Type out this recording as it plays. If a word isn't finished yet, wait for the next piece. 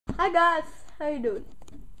Hi guys, how you doing?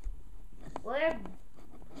 We're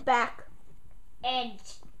Back. and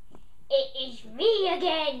it is me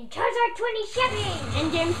again, Charzard 27.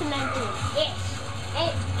 And Jameson 19. Yes,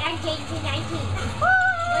 and Jameson 19.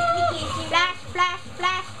 Flash, flash,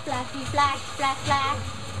 flash, flashy, flash, flash, flash.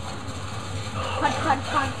 Punch, punch,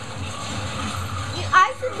 punch.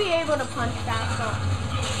 I should be able to punch that, so.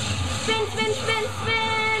 Spin, spin, spin,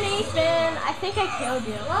 spinny, spin. I think I killed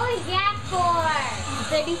you. What was that for?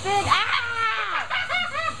 Spinny, spin. Ah!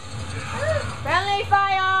 Friendly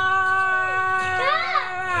fire!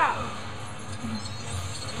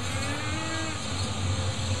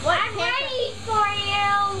 What I'm ready for you.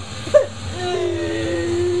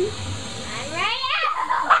 I'm ready.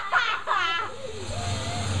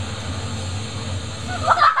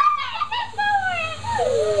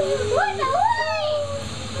 What the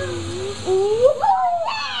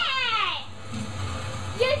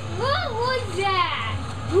what was that?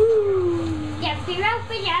 Yuppie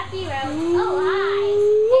rope and yuppie rope. Oh, hi.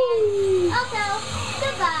 And also,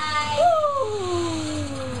 goodbye.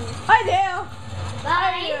 Hi there.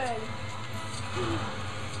 Bye.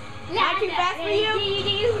 Not too fast for you?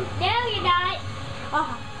 No, you're not.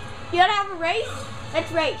 You wanna have a race?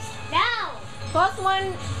 Let's race. No. First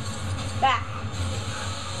one, back.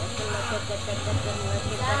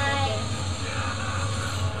 Bye.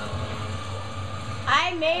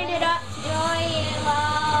 I made it up. Enjoy it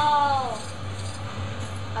all.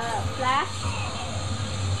 Flash.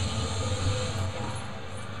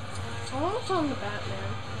 I want to call him the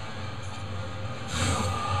Batman.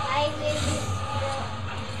 I will just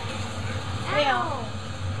Leo. Ow.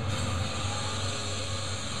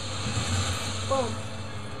 Boom.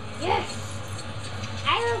 Yes. I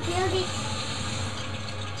will build it.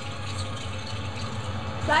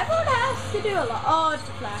 Cyborg has to do a lot. Oh, it's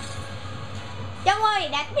a Flash. Don't worry,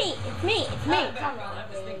 that's me. It's me. It's me. Come on, Have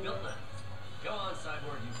this thing built now. Go on,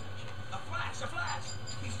 Cyborg, you finish it. A flash, a flash!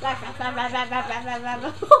 Flash, flash, flash, flash, flash, flash, flash,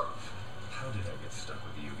 flash. How did I get stuck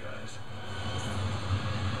with you guys?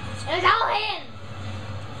 It was all him.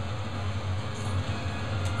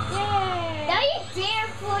 Yay! Don't you dare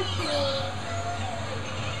push me.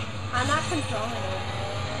 I'm not controlling it.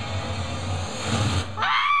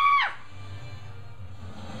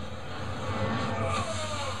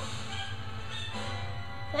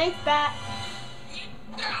 Thanks, Bat.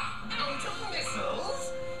 Out of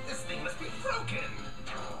missiles? This thing must be broken.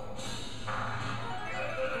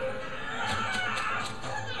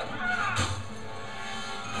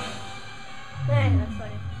 That's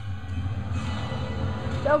funny.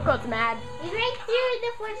 Joko's mad. He's right through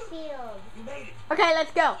the force field. You made it. Okay,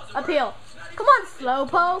 let's go. Uphill. Come on,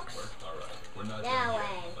 slowpokes. Alright, we're not No done way.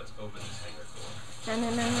 yet. Let's open this hangar door. No, no,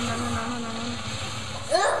 no, no, no, no, no, no, no.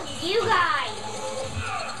 Ugh, you guys.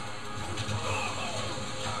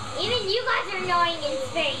 Even you guys are annoying in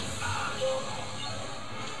space.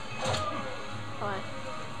 What?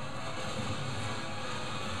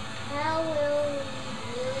 How will we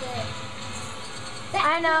do it?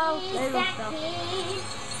 I know. That They will kid stop. is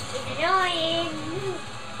annoying.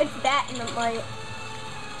 It's Batmite.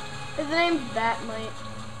 His name's Batmite.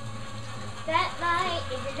 That light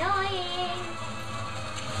is annoying.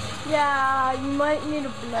 Yeah, you might need a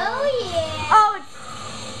blow. Oh yeah. Oh, it's...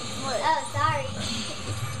 Oh, sorry.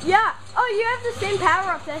 Yeah. Oh, you have the same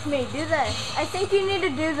power-ups as me. Do this. I think you need to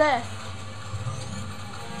do this.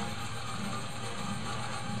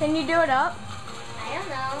 Can you do it up? I don't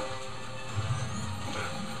know.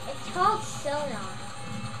 It's called sonar.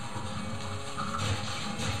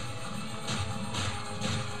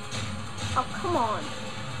 Oh, come on.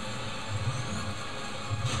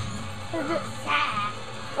 Is it... Ah.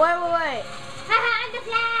 Wait, wait, wait. Haha, I'm the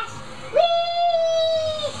Flash!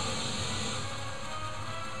 Whee!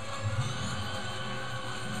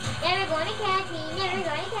 Never gonna catch me, never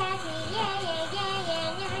gonna catch me, yeah, yeah, yeah,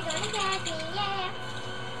 yeah, never gonna catch me, yeah.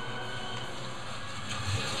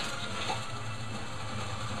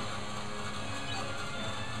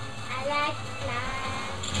 I like to fly.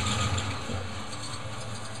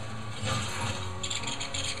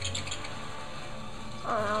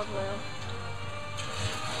 Oh, that was real.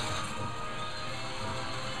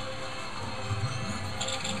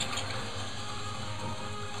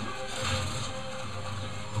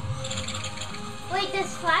 Wait,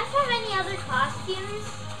 does Flash have any other costumes?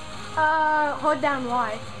 Hold down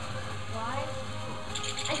Y. Why?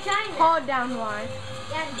 I'm trying that. Hold down Y.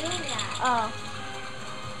 Yeah, I'm doing that. Oh.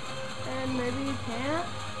 And maybe you can't?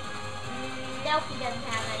 Nope, he doesn't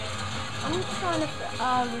have any. I'm just trying to...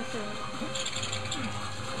 this is...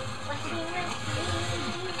 Washing machine.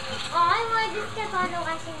 Oh, I wanted to step on the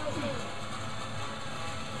washing machine.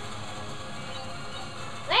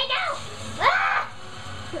 Wait, no!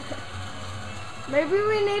 Maybe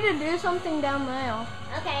we need to do something down there.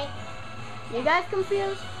 Okay. You guys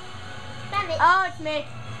confused? Found it. Oh, it's me.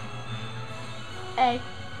 Hey,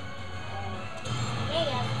 There you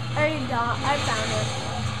go. there you go. I found it.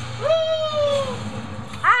 Whee!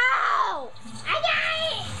 Ow! I got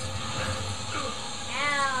it!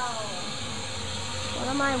 Ow. What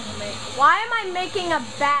am I making? Why am I making a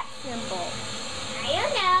bat symbol? I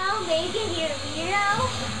don't know. Maybe you're a weirdo.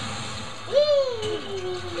 Whee!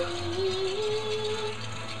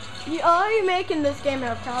 All you make in this game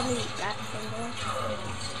are probably bat symbols.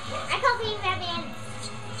 I call being Batman.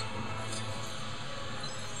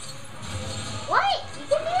 What? You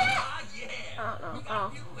can do that? Ah, yeah. I don't know. We got Oh.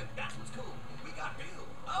 fuel, and that's what's cool. We got fuel.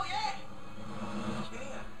 Oh, yeah.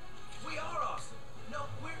 Yeah. We are awesome. No,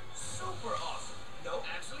 we're super awesome. No,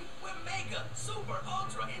 actually, we're mega, super,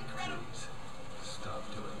 ultra, incredible. Stop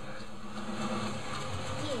doing that.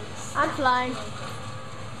 Yes. I'm flying.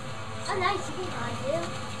 Oh, nice. You can fly too.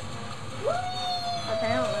 Whee!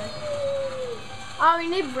 Apparently. Oh, we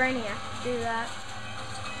need Brainiac to do that.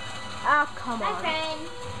 Oh, come Hi, on. friend.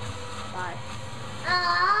 Bye.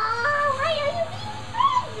 Oh, why are you being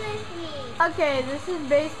friends with me? Okay, this is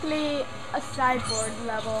basically a sideboard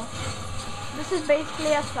level. This is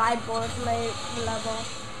basically a sideboard level.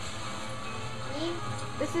 You?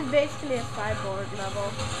 This is basically a sideboard level.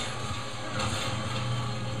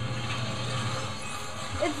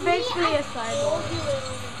 It's basically a sideboard. told you it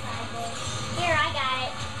was a sideboard. Here, I got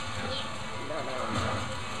it. Yeah.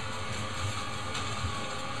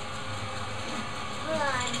 Hold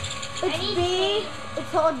on. I It's need B. to-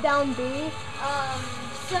 It's hold down B.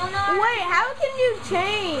 Sonar. Wait, how can you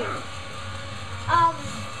change?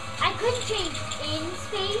 I couldn't change in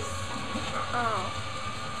space. Oh.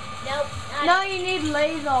 Nope. Not No, you need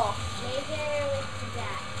laser. laser with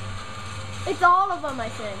that. It's all of them, I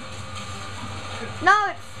think. No,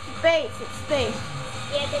 it's space. It's space.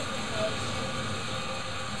 Yeah, this is space.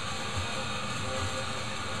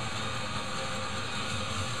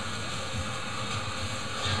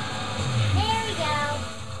 There we go.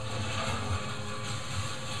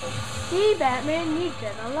 See, Batman, you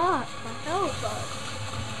did a lot for help us.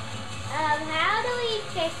 How do we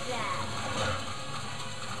fix that?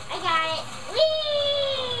 I got it.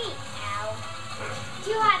 Whee! Ow.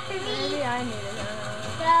 Too hot for Maybe me. I need it.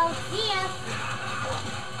 So, see ya.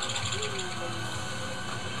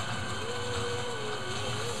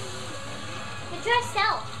 But try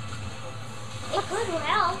stealth. It could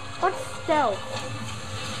help. What's stealth?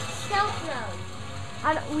 Stealth mode.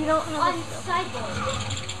 We don't have On a stealth. sideboard.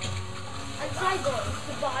 On sideboard.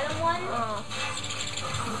 The bottom one. Oh.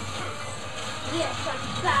 Yes, on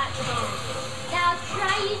Batman. Now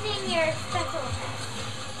try using your special effect.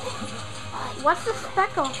 What's the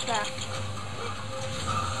speckle effect?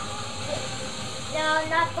 No,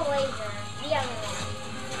 not the laser. The other one.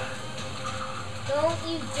 Don't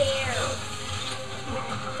you dare.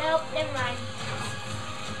 Nope, never mind.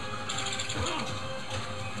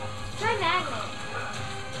 Try magnet.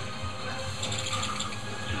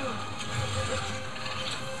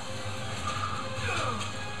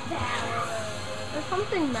 There's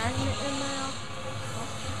something magnet in there.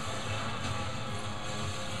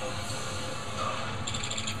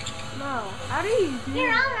 No. How do you do Here,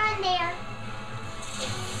 that? I'll run there.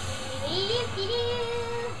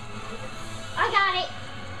 I got it.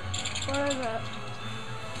 What is it?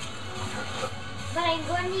 But I'm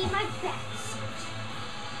going to need my best.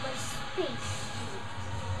 My space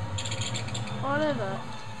suit. What is it?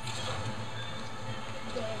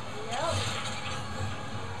 There we go.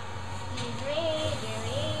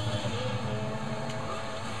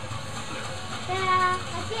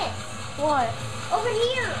 Like this. What? Over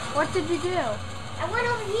here. What did you do? I went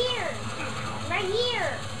over here. Right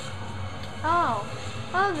here. Oh.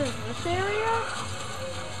 Oh, this is this area?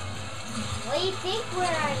 What do you think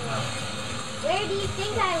where I went? Where do you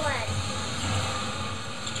think I went?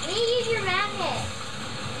 You need to use your magnet.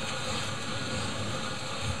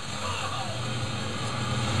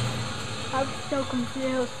 I'm so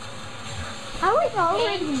confused. How is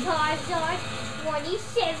already? And Charzard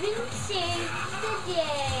 27 cents a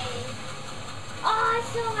day. Oh,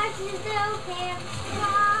 so much is open.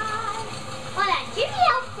 Hold on, give me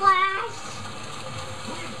a flash.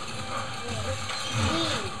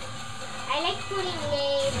 I like putting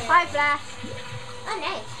labels. Hi, Flash. Oh,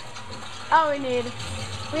 nice. Oh,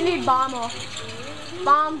 we need bomber.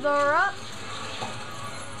 Bombs are up.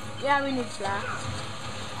 Yeah, we need Flash.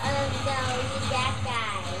 Oh no, we need that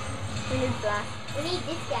guy. We need Flash. We need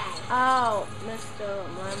this guy. Oh, Mr.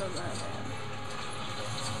 Lemon.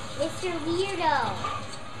 Mr. Weirdo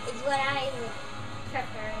is what I would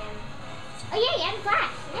prefer him. Oh yeah, he had a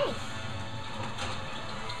flash. Nice.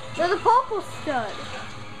 They're the purple stud.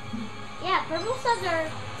 Yeah, purple studs are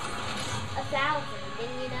 1,000,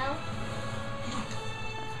 didn't you know?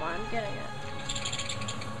 That's why I'm getting it.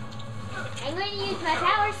 I'm going to use my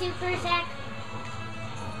power suit for a sec.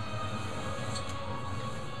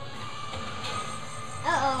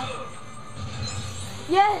 Uh-oh.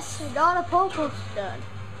 Yes, I got a purple stud.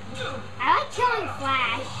 I like killing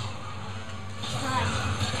Flash. Fun.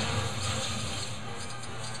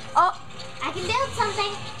 Oh, I can build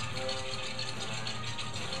something.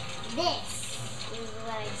 This is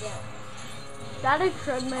what I built. is that a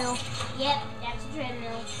treadmill? Yep, that's a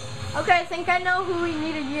treadmill. Okay, I think I know who we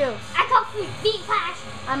need to use. I call for Beat Flash.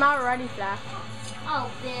 I'm already Flash. Oh,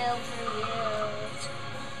 Bill, for you.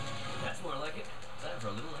 That's more like it. Time for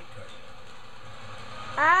a little light cardio.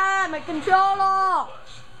 Ah, my controller!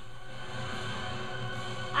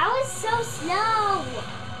 I was so slow.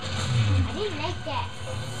 I didn't make that.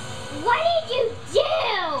 What did you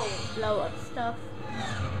do? Blow up stuff.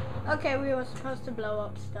 Okay, we were supposed to blow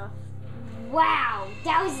up stuff. Wow,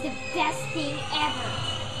 that was the best thing ever.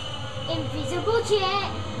 Invisible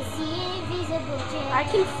jet. See an invisible jet. I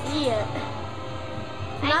can see it.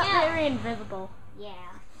 I Not know. very invisible.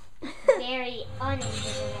 Yeah, very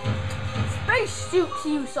uninvisible. Space suits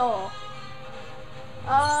you saw.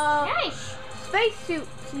 Nice. Space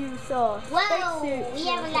suits you saw. Whoa, Spacesuits we you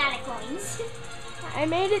have a saw. lot of coins. I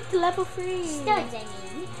made it to level 3. Studs, I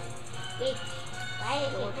mean. Wait, why did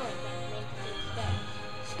it keep going?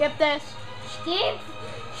 Studs. Skip this. Skip!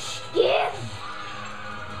 Skip!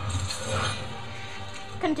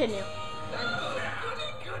 Continue. Goody,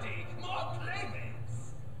 goody, more playmates.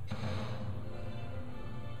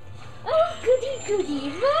 Oh, goody goody,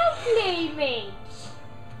 more playmates.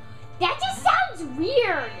 That just sounds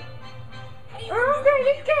weird. Oh,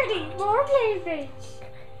 goody goody, more playmates.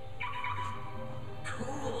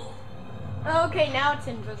 Cool. Okay, now it's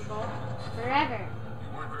invisible. Forever.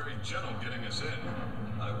 You weren't very gentle getting us in.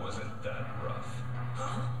 I wasn't that rough.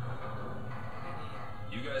 Huh?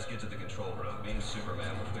 You guys get to the control room. Me and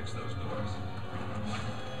Superman will fix those doors.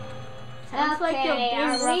 Sounds like you're being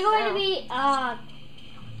are we roughed going out. to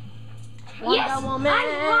be, Wonder yes, Woman. I'm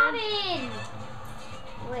Robin.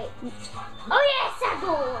 Wait. Oh yes, I'm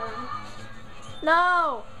born.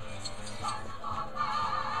 No.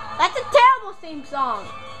 That's a terrible theme song.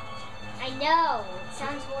 I know. It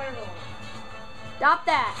sounds horrible. Stop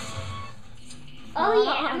that. Oh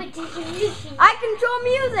yeah, I'm a distribution. I control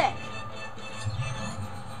music.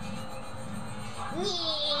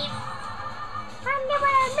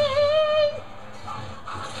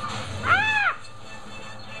 Ah!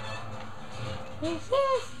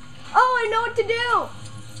 Oh, I know what to do.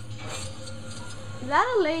 Is that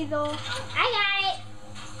a laser? I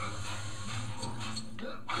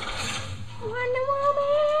Wonder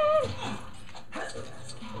Woman.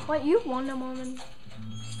 What, you Wonder Woman? got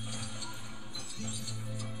it.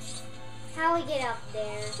 How we get up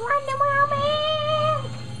there? Wonder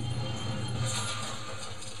Woman.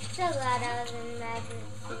 So glad I was in magic.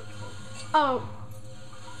 Oh,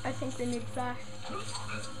 I think we need Flash.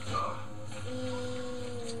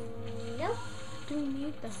 Nope. Do we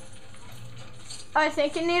need that? I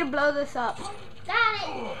think you need to blow this up. Got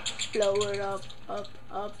it. Blow it up, up.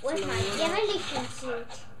 With blow my it up. demolition suit.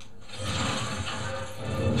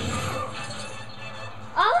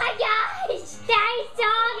 Oh my gosh! That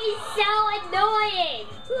song is so annoying!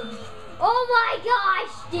 Oh my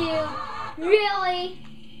gosh, dude! Really?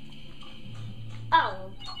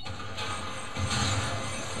 Oh.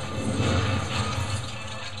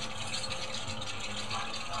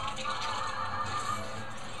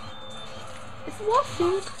 It's what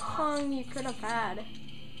theme song you could have had.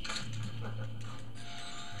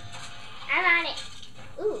 I'm on it.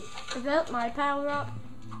 Ooh. Is that my power up?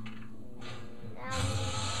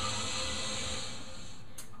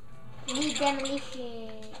 Need demolition.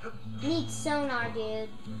 Need sonar, dude.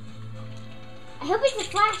 I hope it's a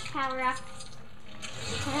flash power up.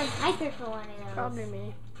 I have hyper for one of those. Probably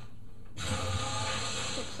me.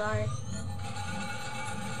 Oops, sorry.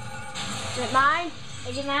 Is it mine?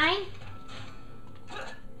 Is it mine?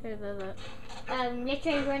 Whose is it? Let's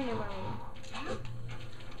try Wonder Woman.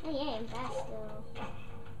 Oh yeah, I'm fast though.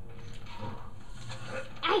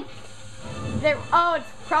 Oh,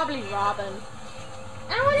 it's probably Robin.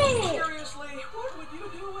 I want it. Seriously, what would you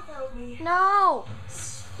do without me? No!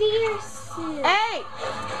 Sphere suit. Hey!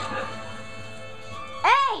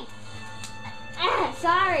 Hey!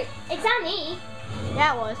 Sorry, it's on me.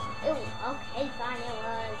 Yeah, it was. Ooh, okay, fine, it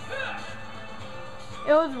was.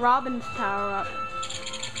 It was Robin's power up.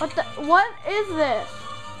 What is this?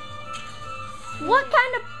 What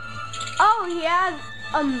kind of... Oh, he has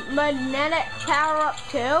a magnetic power up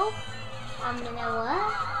too? I'm gonna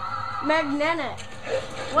what? Magnetic.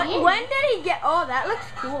 Yeah. When did he get? Oh, that looks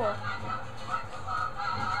cool.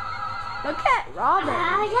 Look at Robin.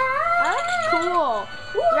 That looks cool.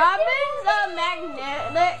 Robin's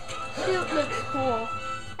magnetic suit looks cool.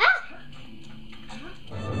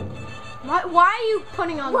 Why are you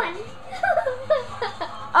putting on One.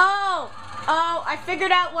 Oh, I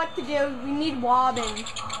figured out what to do. We need Robin.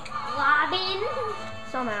 Robin.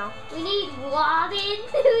 Somehow. We need Robin.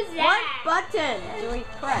 Who's What that? button do we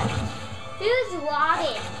press? Who's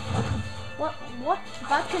Robin? What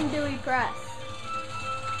button do we press?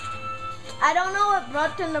 I don't know what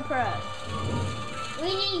button to press.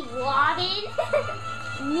 We need Robin.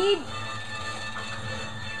 Need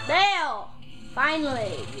Dale.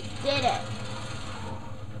 Finally, you did it.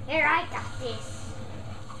 Here, I got this.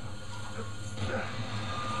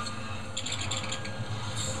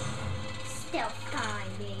 Stealth time,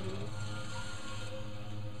 baby.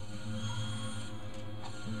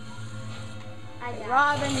 I got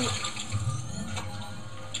Robin.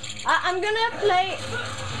 I'm gonna play.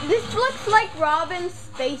 This looks like Robin's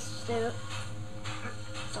spacesuit.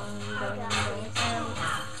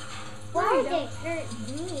 Why did they hurt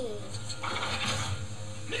me?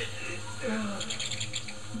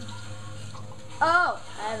 Oh,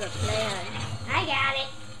 I have a plan. I got it.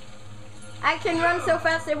 I can run so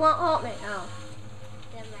fast they won't help me. Oh.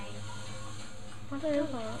 Never mind.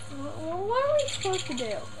 What are we supposed to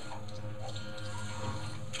do?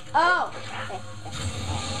 Oh.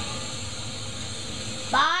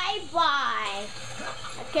 Bye-bye.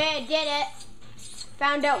 Okay, I did it.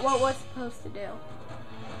 Found out what we're supposed to do.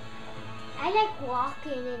 I like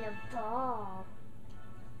walking in a ball.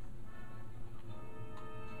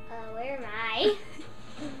 Where am I?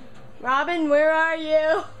 Robin, where are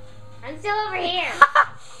you? I'm still over here.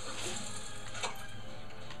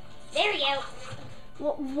 There we go.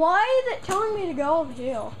 Why is it telling me to go over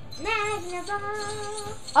here?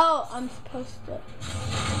 Magnaball. Oh, I'm supposed to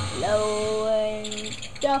lower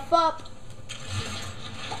stuff up.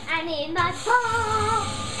 I'm in my ball.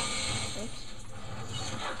 Oops.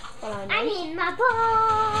 Hold on, I'm in my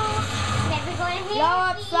ball. Never gonna hit Blow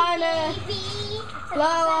up, me, Simon. baby. Blow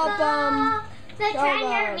up, So try and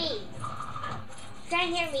Charzard. hurt me. Try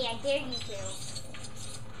and hurt me. I dare you to.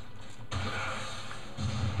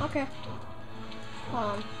 Okay. Hold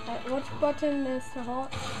on. Which button is to hold?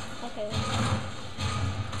 Okay.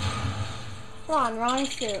 Hold on, wrong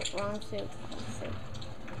suit.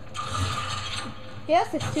 Here's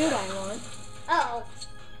the suit I want. Uh-oh.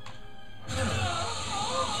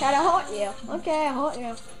 Try to hold you. Okay, I hold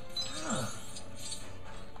you.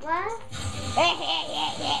 What?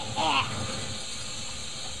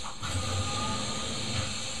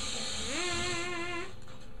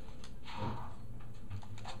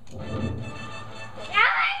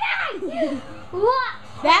 What?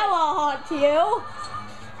 That will haunt you.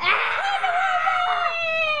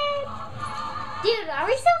 Dude, are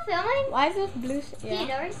we still filming? Why is this blue? Dude,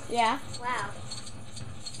 are we? Yeah. Wow.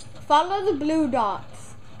 Follow the blue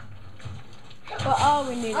dots. But all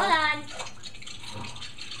we need. Hold is- on.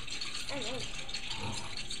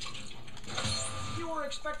 You were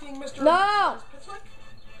expecting Mr. No. Pitlick?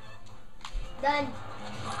 Done.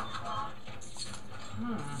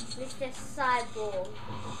 Mr. Cyborg.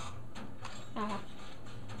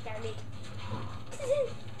 Damn it.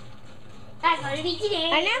 I'm gonna beat you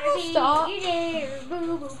there. I never saw- You there.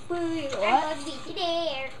 Boo, boo, boo. I'm What? gonna beat you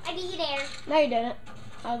there. I beat you there. No, you didn't.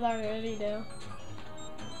 I was already do.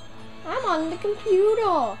 I'm on the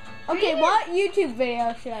computer. Okay, Really? what YouTube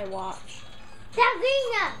video should I watch?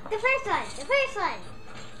 Sabrina! The first one. The first one.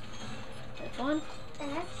 This one?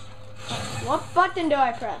 Uh-huh. What button do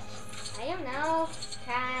I press? I don't know.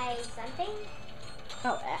 Try something.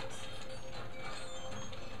 Oh, X.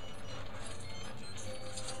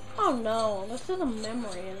 Oh no, this is a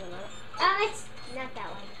memory, isn't it? Oh, it's not that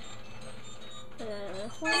one.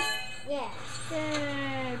 This one? Yeah.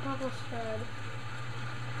 Yay, purple spread.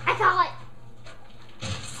 I saw it.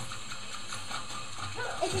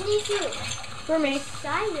 It's a new suit. For me.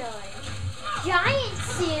 Charzard. Giant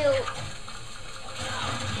suit.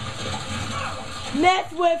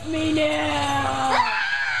 Mess with me now!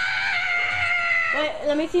 Wait,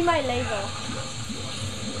 let me see my laser.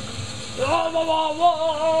 Oh,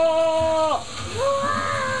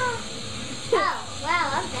 wow,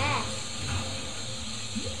 I'm bad.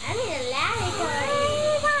 I'm in a laboratory.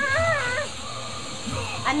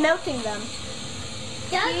 I'm melting them.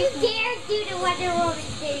 Don't you dare do the Wonder Woman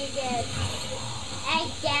thing again. I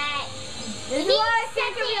got. This is what I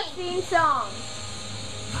think of your theme song.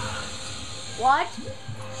 What?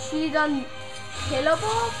 She's on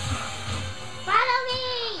killable? Follow me!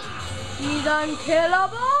 He's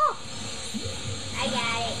unkillable? I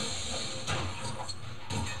got it.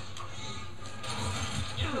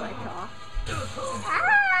 Oh my god.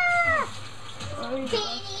 Ah! Oh,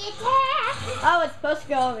 Baby attack! oh, it's supposed to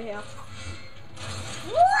go over here.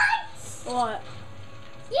 What? What?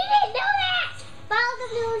 You didn't know that! Follow the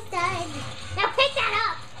blue stud. Now pick that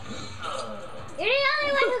up! You're the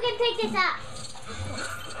only one who can pick this up.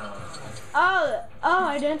 Oh,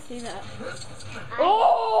 I didn't see that.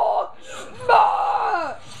 Oh,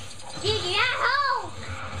 smash! Dude, you're not home!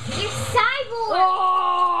 You're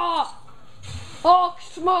cyborg! Oh,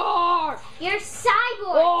 smash! You're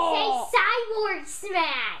cyborg! Oh. Say cyborg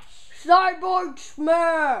smash! Cyborg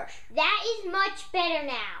smash! That is much better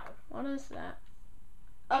now. What is that?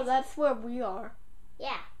 Oh, that's where we are.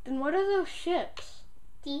 Yeah. Then what are those ships?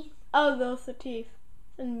 Teeth. Oh, those are teeth.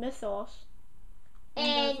 And missiles. And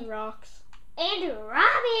those And rocks.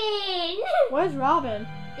 Robin! Where's Robin?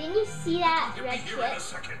 Didn't you see that He'll be red here in a ship?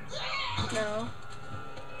 second. No.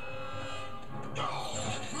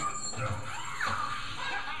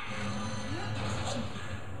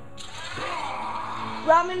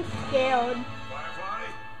 Robin's scared. Firefly,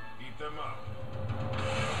 eat them up.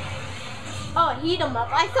 Oh, heat 'em up.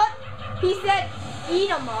 I thought he said eat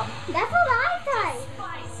 'em up. That's what I thought.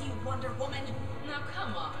 Spice, you Wonder Woman. Now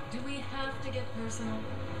come on, do we have to get personal?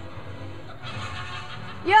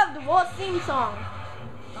 You have the worst theme song.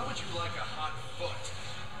 How would you like a hot foot?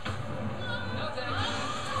 No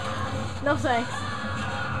thanks. No thanks.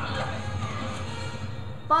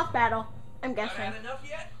 Boss battle, I'm Not guessing. had enough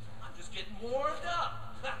yet? I'm just getting warmed up.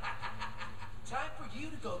 Time for you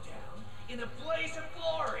to go down in a blaze of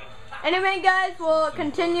glory. Anyway, guys, we'll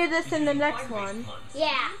continue this in the next one.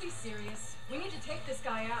 Yeah. You be serious. We need to take this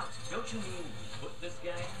guy out. Don't you mean put this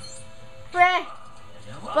guy? Right.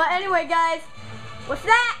 No, But anyway, guys, with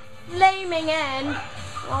that flaming end,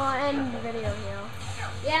 we'll end the video here.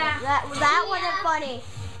 Yeah. That wasn't funny.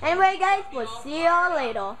 Anyway, guys, we'll see y'all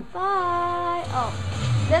later. Bye. Oh,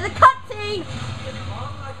 there's a cutscene. Get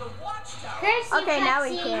along like a watchtower. Curse you, Okay, now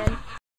we cutscene. can.